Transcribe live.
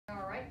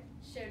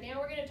So now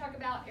we're going to talk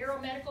about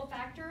aeromedical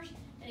factors.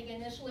 And again,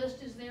 this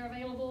list is there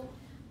available.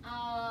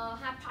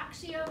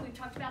 Hypoxia, we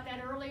talked about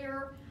that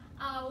earlier.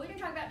 We didn't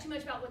talk about too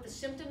much about what the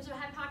symptoms of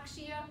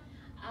hypoxia.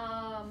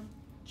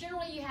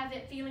 Generally, you have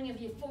that feeling of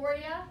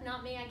euphoria.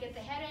 Not me, I get the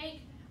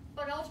headache.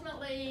 But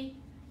ultimately,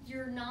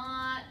 you're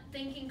not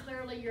thinking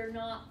clearly, you're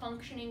not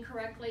functioning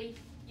correctly.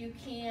 You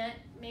can't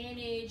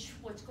manage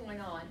what's going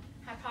on.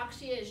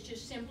 Hypoxia is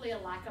just simply a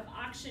lack of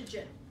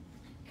oxygen.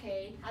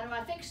 Okay, how do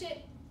I fix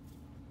it?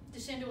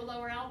 Descend to a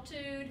lower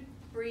altitude,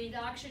 breathe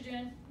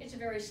oxygen. It's a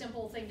very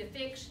simple thing to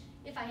fix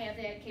if I have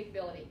that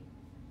capability.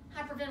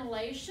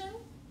 Hyperventilation,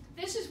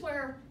 this is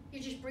where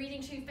you're just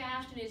breathing too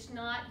fast and it's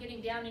not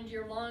getting down into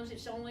your lungs.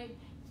 It's only,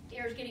 the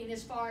air's getting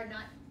this far and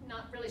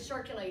not really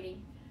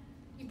circulating.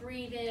 You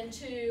breathe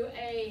into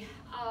a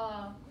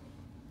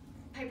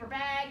paper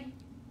bag,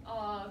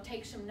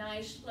 take some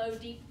nice, slow,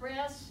 deep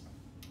breaths.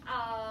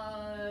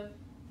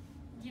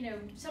 You know,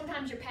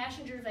 sometimes your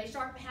passengers, they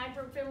start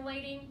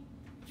hyperventilating,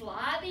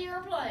 fly the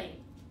airplane.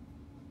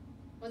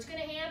 What's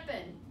going to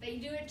happen? They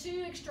do it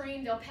too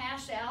extreme, they'll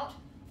pass out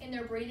in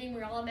their breathing,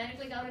 we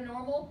automatically go to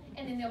normal,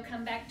 and then they'll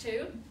come back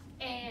to,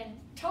 and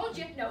told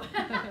you, no.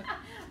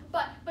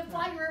 but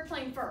fly your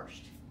airplane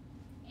first.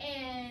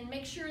 And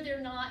make sure they're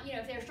not, you know,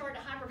 if they're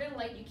starting to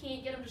hyperventilate, you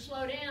can't get them to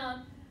slow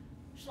down,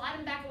 slide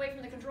them back away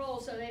from the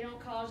controls so they don't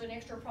cause an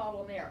extra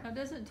problem there. Now,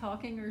 doesn't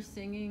talking or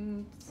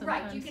singing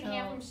sometimes right, you can help?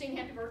 have them sing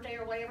happy birthday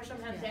or whatever,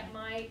 sometimes Yeah. that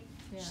might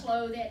Yeah.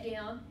 slow that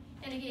down.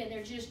 And again,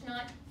 they're just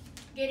not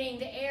getting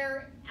the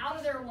air out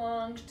of their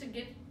lungs to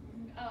get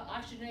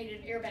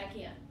oxygenated air back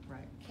in.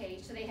 Right. Okay,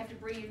 so they have to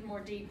breathe more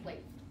deeply.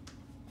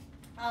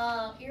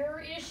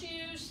 Ear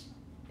issues,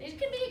 these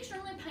can be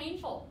extremely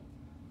painful.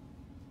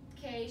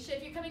 Okay, so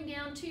if you're coming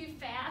down too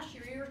fast,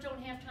 your ears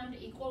don't have time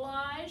to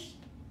equalize.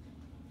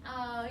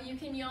 You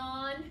can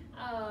yawn.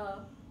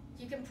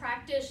 You can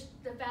practice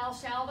the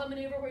Valsalva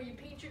maneuver where you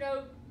pinch your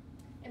nose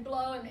and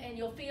blow and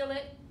you'll feel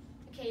it.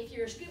 Okay, if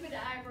you're a scuba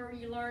diver,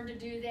 you learn to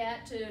do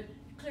that to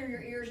clear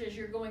your ears as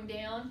you're going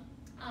down.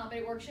 But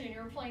it works in an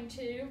airplane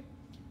too.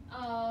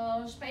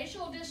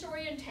 Spatial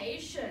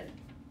disorientation.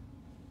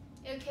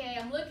 Okay,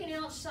 I'm looking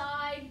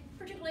outside,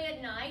 particularly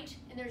at night,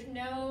 and there's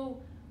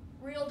no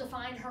real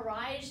defined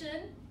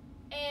horizon,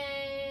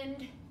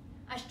 and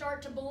I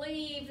start to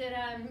believe that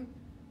I'm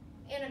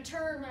in a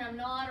turn when I'm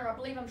not, or I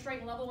believe I'm straight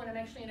and level when I'm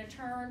actually in a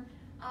turn.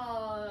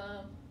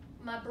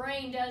 My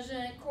brain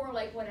doesn't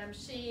correlate what I'm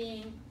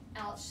seeing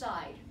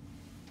outside.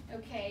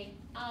 Okay,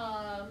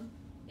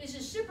 this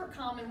is super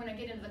common when I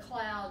get into the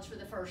clouds for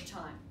the first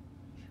time.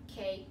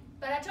 Okay,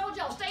 but I told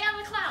y'all, stay out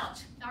of the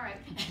clouds. All right.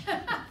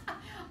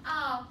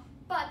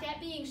 But that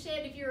being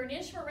said, if you're an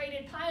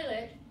instrument-rated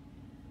pilot,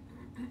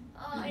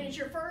 and it's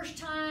your first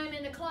time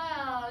in the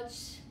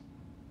clouds,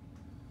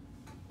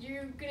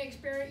 you're going to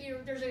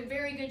experience, there's a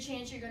very good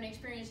chance you're going to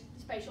experience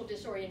spatial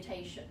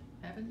disorientation.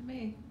 Happened to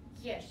me.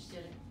 Yes, did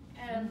it?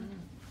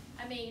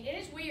 I mean, it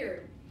is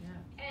weird.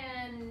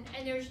 Yeah. And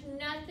there's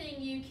nothing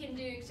you can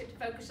do except to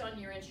focus on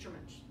your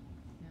instruments.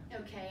 Yeah.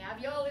 Okay, I've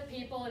yelled at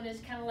people and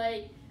it's kind of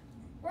like,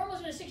 we're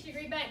almost in a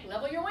 60-degree bank.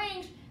 Level your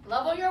wings,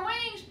 level your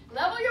wings,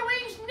 level your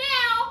wings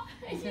now!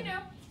 You know,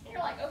 and you're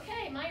like,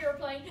 okay, my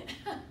airplane.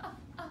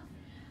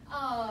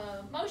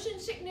 Motion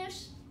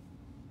sickness,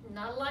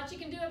 not a lot you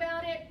can do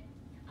about it.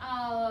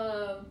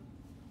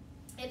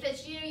 If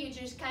it's you, you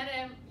just kind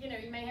of, you know,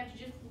 you may have to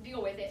just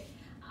deal with it.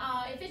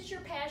 If it's your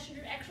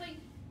passenger, actually,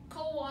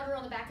 cold water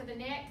on the back of the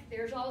neck.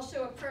 There's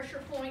also a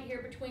pressure point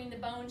here between the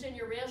bones in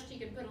your wrist. You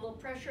can put a little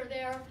pressure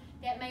there.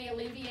 That may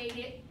alleviate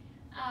it.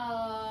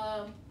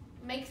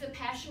 Make the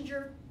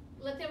passenger,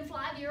 let them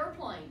fly the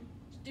airplane.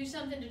 Do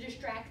something to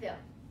distract them.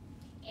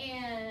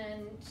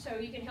 And so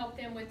you can help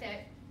them with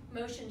that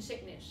motion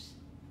sickness.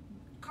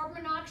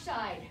 Carbon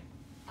monoxide.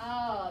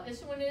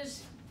 This one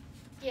is,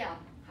 yeah,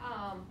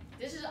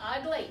 this is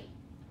ugly.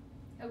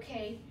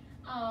 Okay.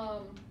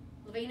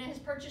 Lavina has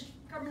purchased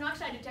carbon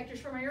monoxide detectors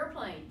for my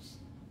airplanes.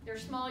 They're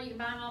small, you can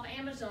buy them off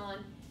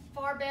Amazon.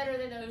 Far better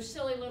than those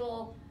silly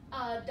little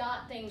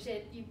dot things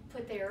that you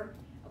put there,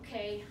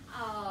 okay?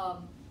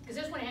 Because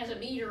this one has a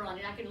meter on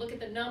it. I can look at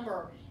the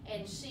number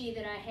and see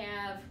that I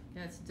have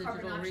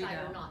carbon monoxide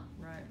or not.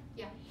 Right.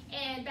 Yeah,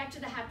 and back to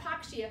the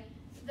hypoxia.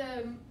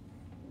 The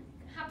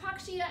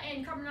hypoxia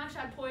and carbon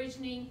monoxide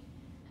poisoning,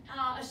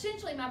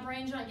 essentially my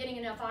brain's not getting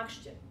enough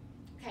oxygen.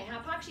 Okay,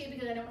 hypoxia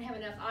because I don't have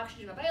enough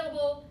oxygen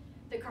available.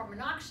 The carbon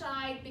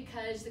monoxide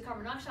because the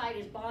carbon monoxide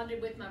is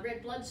bonded with my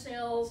red blood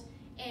cells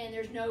and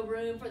there's no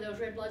room for those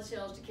red blood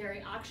cells to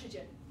carry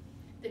oxygen.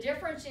 The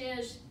difference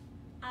is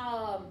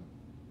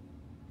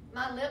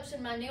my lips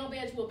and my nail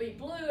beds will be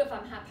blue if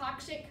I'm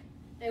hypoxic.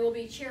 They will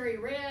be cherry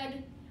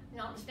red,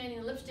 notwithstanding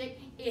the lipstick,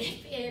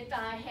 if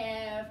I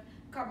have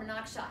carbon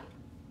monoxide.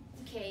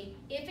 Okay,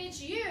 if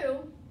it's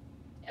you,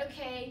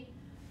 okay,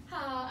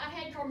 I've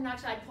had carbon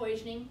monoxide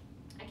poisoning.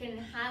 I can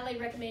highly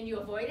recommend you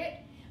avoid it.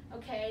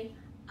 Okay,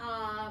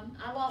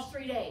 I lost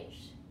 3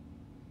 days.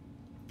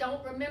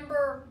 Don't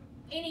remember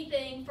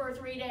anything for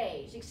 3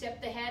 days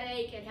except the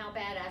headache and how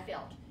bad I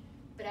felt.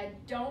 but I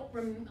don't,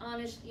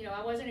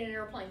 I wasn't in an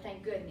airplane,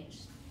 thank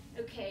goodness.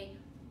 Okay,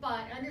 but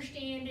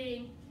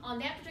understanding on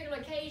that particular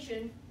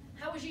occasion,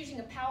 I was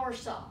using a power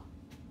saw.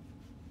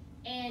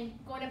 And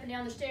going up and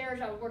down the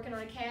stairs, I was working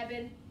on a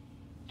cabin,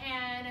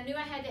 and I knew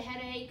I had the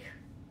headache.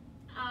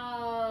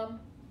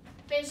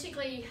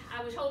 Basically,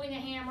 I was holding a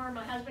hammer.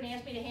 My husband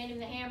asked me to hand him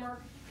the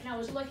hammer, and I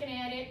was looking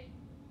at it,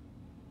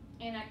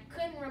 and I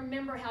couldn't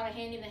remember how to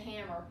hand him the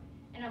hammer.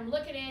 And I'm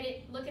looking at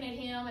it, looking at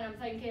him, and I'm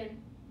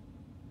thinking,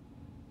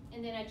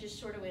 and then I just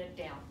sort of went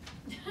down.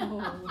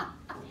 Oh.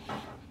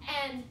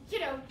 And,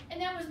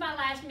 and that was my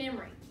last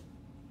memory,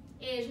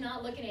 is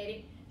not looking at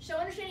it. So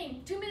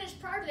understanding, 2 minutes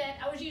prior to that,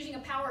 I was using a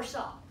power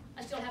saw.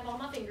 I still have all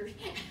my fingers.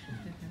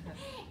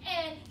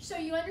 And so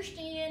you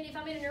understand, if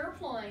I'm in an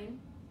airplane,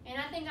 and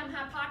I think I'm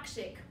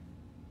hypoxic,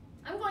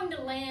 I'm going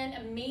to land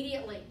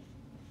immediately,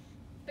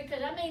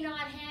 because I may not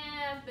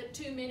have but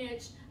 2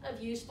 minutes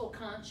of useful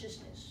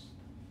consciousness.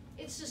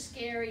 It's a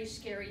scary,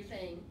 scary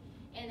thing.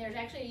 And there's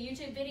actually a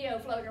YouTube video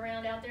floating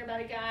around out there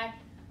about a guy,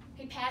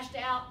 he passed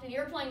out, and the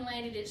airplane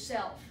landed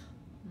itself.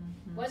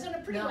 Mm-hmm. Wasn't a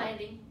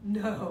pre-landing.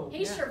 No.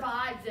 He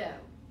survived, though.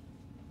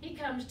 He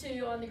comes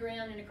to on the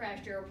ground in a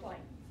crashed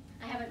airplane.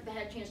 I haven't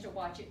had a chance to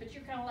watch it, but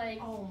you're kind of like,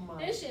 Oh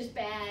my. this is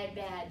bad,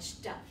 bad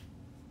stuff.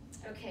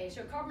 Okay,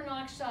 so carbon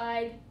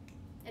monoxide,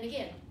 and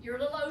again, you're a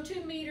little over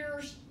 2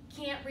 meters,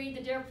 can't read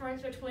the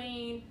difference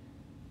between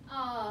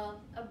a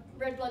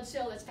red blood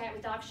cell that's fat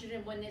with oxygen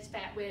and one that's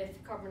fat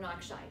with carbon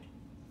monoxide.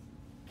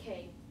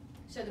 Okay,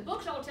 so the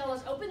books all tell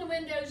us open the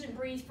windows and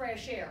breathe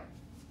fresh air.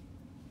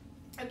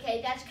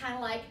 Okay, that's kind of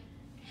like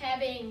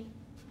having,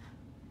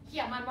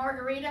 my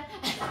margarita,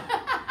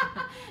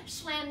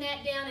 slam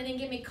that down and then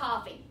give me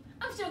coffee.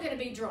 I'm still going to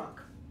be drunk.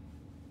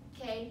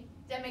 Okay,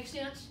 does that make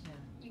sense? Yeah.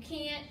 You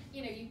can't,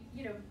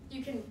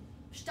 you can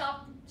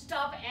stop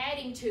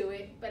adding to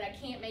it, but I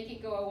can't make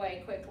it go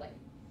away quickly.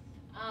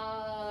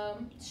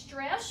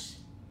 Stress,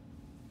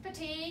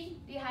 fatigue,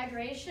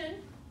 dehydration.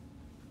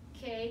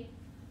 Okay,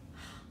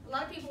 a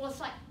lot of people, it's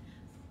like,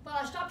 well,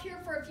 I stopped here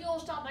for a fuel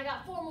stop and I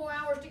got 4 more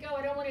hours to go.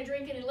 I don't want to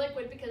drink any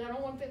liquid because I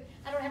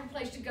don't have a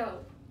place to go.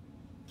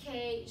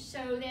 Okay,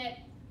 so that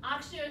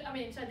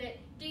so that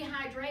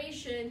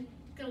dehydration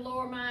is going to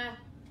lower my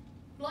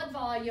blood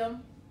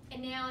volume,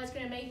 and now it's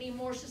going to make me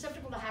more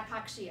susceptible to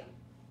hypoxia,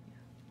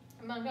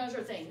 among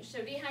other things. So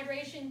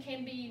dehydration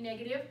can be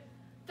negative.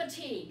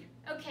 Fatigue.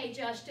 Okay,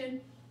 Justin,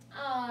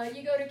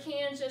 you go to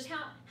Kansas.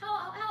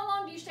 How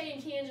long do you stay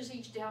in Kansas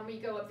each time you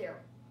go up there?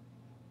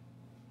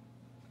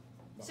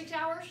 6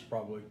 hours?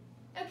 Probably.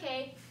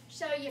 Okay,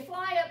 so you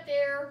fly up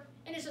there,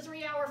 and it's a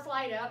 3-hour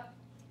flight up,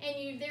 and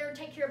you there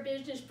take care of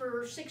business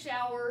for 6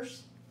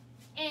 hours,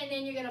 and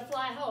then you're going to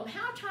fly home.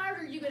 How tired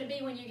are you going to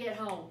be when you get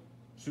home?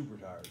 Super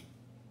tired.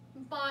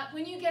 But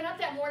when you get up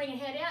that morning and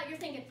head out, you're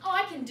thinking, oh,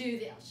 I can do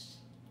this.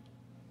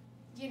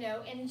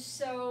 And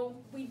so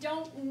we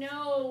don't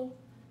know,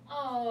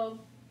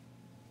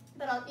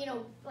 but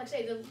like I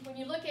say, when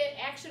you look at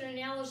accident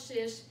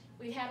analysis,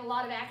 we've had a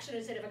lot of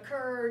accidents that have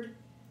occurred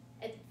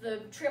at the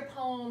trip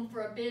home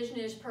for a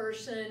business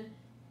person,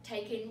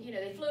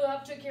 they flew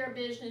up, took care of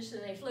business,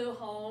 and they flew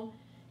home,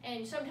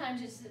 and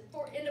sometimes it's the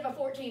end of a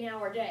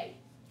 14-hour day.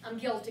 I'm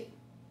guilty.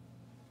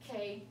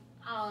 Okay,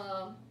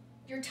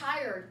 you're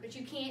tired, but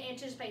you can't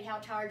anticipate how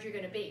tired you're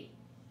going to be.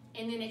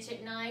 And then it's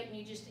at night, and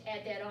you just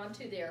add that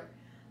onto there.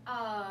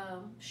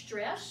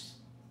 Stress.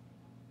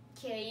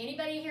 Okay,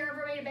 anybody here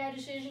ever made a bad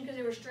decision because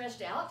they were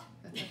stressed out?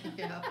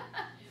 Yeah.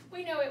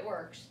 We know it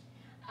works.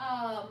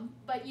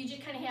 But you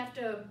just kind of have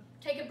to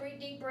take a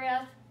deep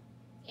breath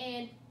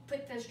and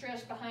put the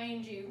stress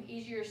behind you.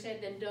 Easier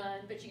said than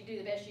done, but you do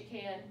the best you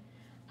can.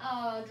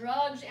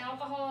 Drugs,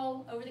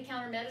 alcohol,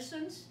 over-the-counter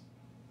medicines.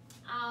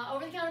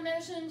 Over-the-counter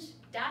medicines,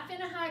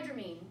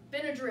 diphenhydramine,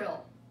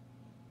 Benadryl.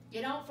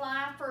 You don't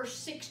fly for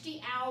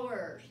 60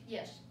 hours.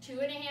 Yes,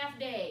 2.5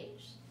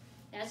 days.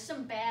 That's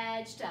some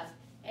bad stuff.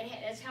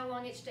 That's how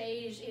long it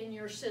stays in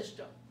your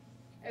system.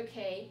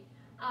 Okay.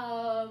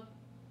 The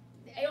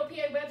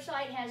AOPA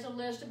website has a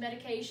list of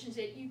medications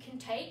that you can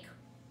take,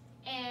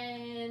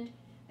 and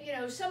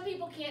some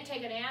people can't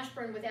take an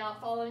aspirin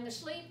without falling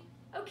asleep.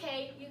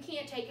 Okay, you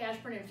can't take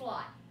aspirin and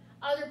fly.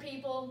 Other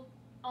people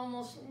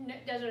almost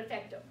doesn't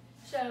affect them.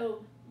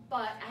 So,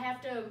 but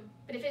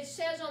if it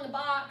says on the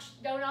box,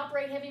 don't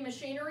operate heavy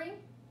machinery,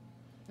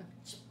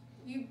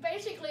 you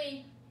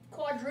basically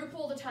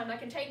quadruple the time. I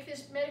can take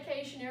this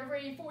medication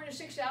every 4 to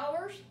 6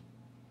 hours.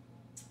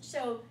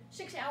 So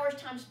 6 hours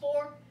times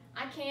 4,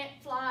 I can't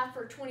fly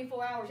for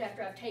 24 hours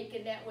after I've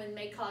taken that one,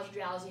 may cause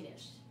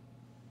drowsiness.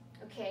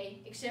 Okay,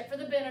 except for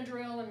the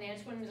Benadryl, and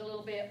that's when it's a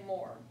little bit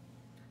more.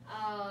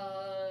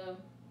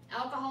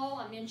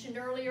 Alcohol, I mentioned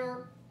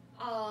earlier,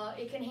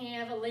 it can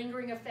have a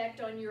lingering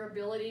effect on your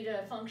ability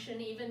to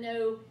function, even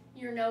though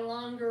you're no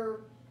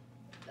longer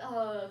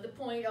the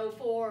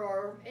 .04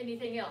 or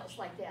anything else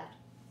like that.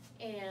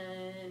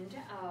 And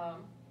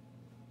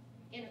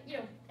then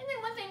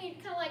one thing you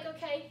kind of like,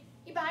 okay,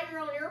 you buy your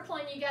own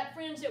airplane, you got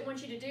friends that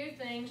want you to do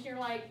things, and you're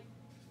like,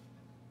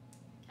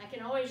 I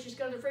can always just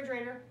go to the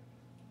refrigerator,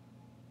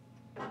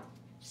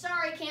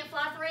 sorry, can't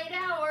fly for 8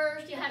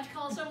 hours. You have to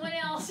call someone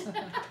else.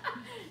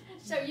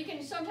 So you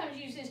can sometimes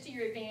use this to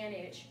your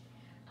advantage.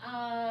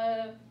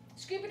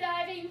 Scuba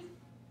diving.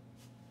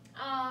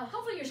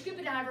 Hopefully your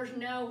scuba divers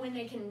know when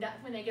they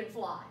can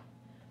fly.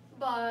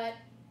 But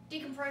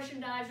decompression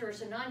dives, or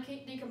it's a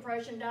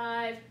non-decompression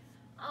dive,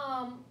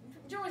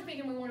 generally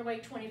speaking, we want to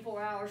wait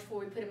 24 hours before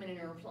we put them in an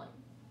airplane,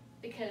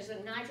 because the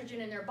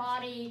nitrogen in their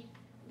body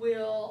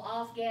will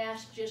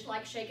off-gas just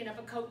like shaking up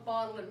a Coke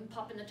bottle and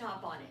popping the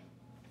top on it.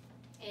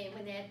 And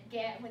when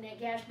that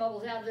gas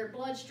bubbles out of their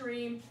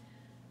bloodstream,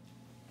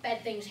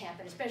 bad things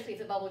happen, especially if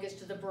the bubble gets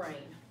to the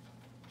brain.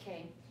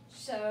 Okay,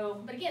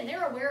 so, but again,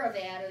 they're aware of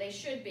that, or they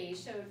should be,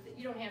 so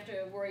you don't have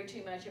to worry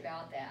too much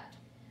about that.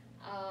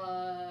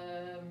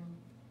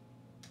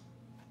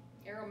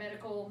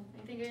 Aeromedical,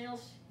 anything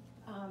else?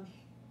 I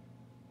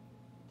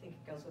think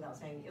it goes without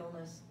saying,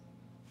 illness.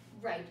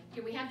 Right,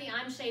 here we have the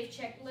I'm Safe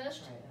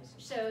checklist. Right.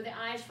 So the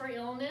I is for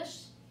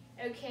illness,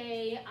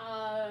 okay,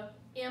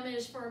 M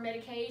is for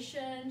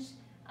medications,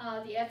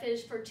 the F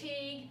is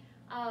fatigue,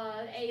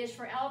 A is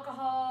for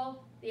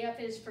alcohol, the F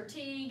is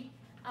fatigue,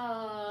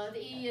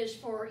 the E is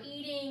for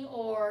eating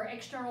or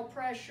external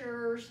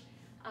pressures.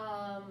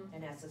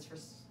 And S is for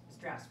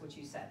stress, which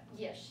you said.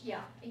 Yes,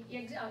 yeah,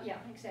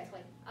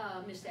 exactly,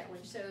 missed that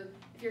one. So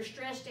if you're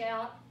stressed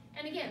out,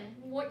 and again,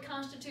 what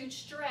constitutes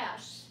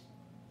stress?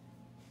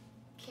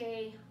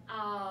 Okay,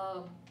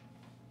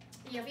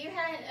 if you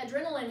had an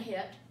adrenaline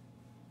hit,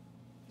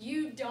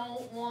 you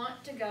don't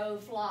want to go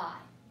fly.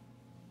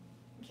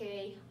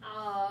 Okay,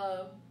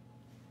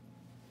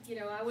 you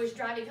know, I was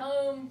driving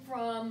home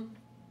from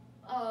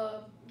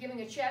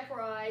giving a check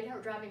ride,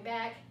 or driving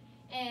back,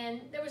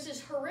 and there was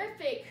this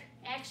horrific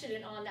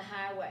accident on the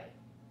highway.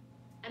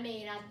 I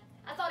mean,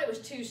 I thought it was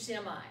 2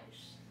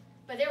 semis,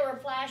 but there were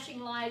flashing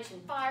lights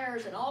and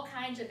fires and all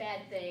kinds of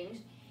bad things.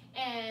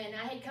 And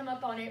I had come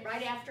up on it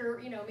right after,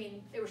 you know, I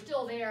mean, they were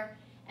still there.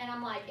 And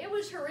I'm like, it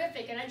was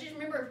horrific. And I just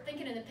remember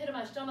thinking in the pit of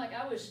my stomach,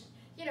 I was,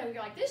 you know,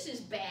 you're like, this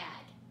is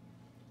bad.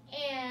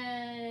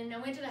 And I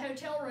went to the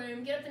hotel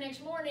room, get up the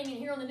next morning, and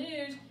hear on the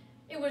news,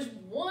 it was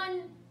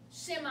 1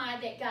 semi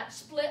that got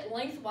split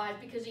lengthwise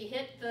because he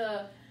hit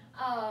the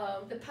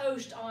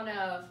post on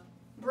a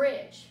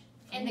bridge.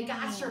 And the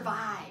guy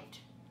survived.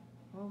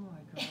 Oh my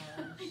gosh.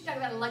 Talk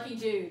about a lucky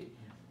dude.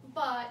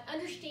 But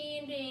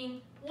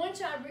understanding,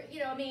 once you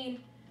know, I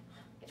mean,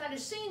 if I'd have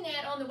seen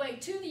that on the way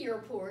to the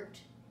airport,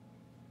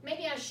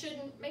 maybe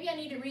I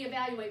need to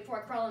reevaluate before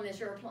I crawl in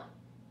this airplane.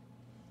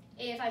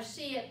 If I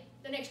see it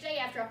the next day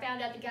after I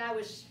found out the guy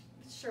was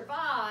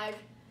survived,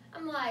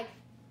 I'm like,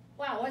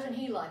 wow, wasn't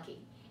he lucky?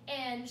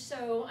 And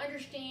so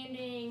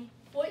understanding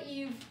what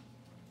you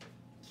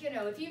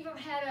know, if you've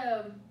had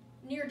a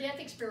near-death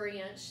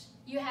experience,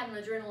 you had an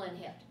adrenaline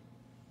hit.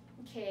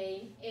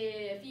 Okay,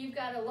 if you've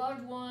got a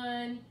loved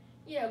one,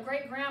 you know,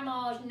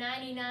 great-grandma's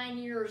 99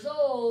 years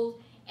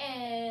old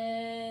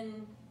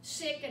and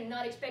sick and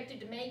not expected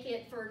to make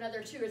it for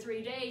another 2 or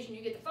 3 days, and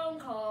you get the phone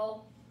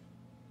call,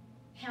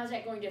 how's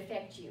that going to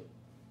affect you?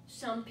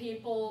 Some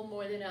people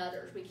more than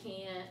others. We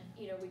can't,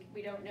 you know,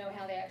 we don't know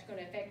how that's going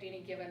to affect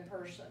any given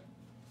person.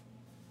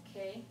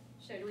 Okay,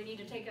 so do we need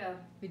to take a...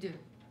 We do,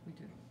 we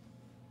do.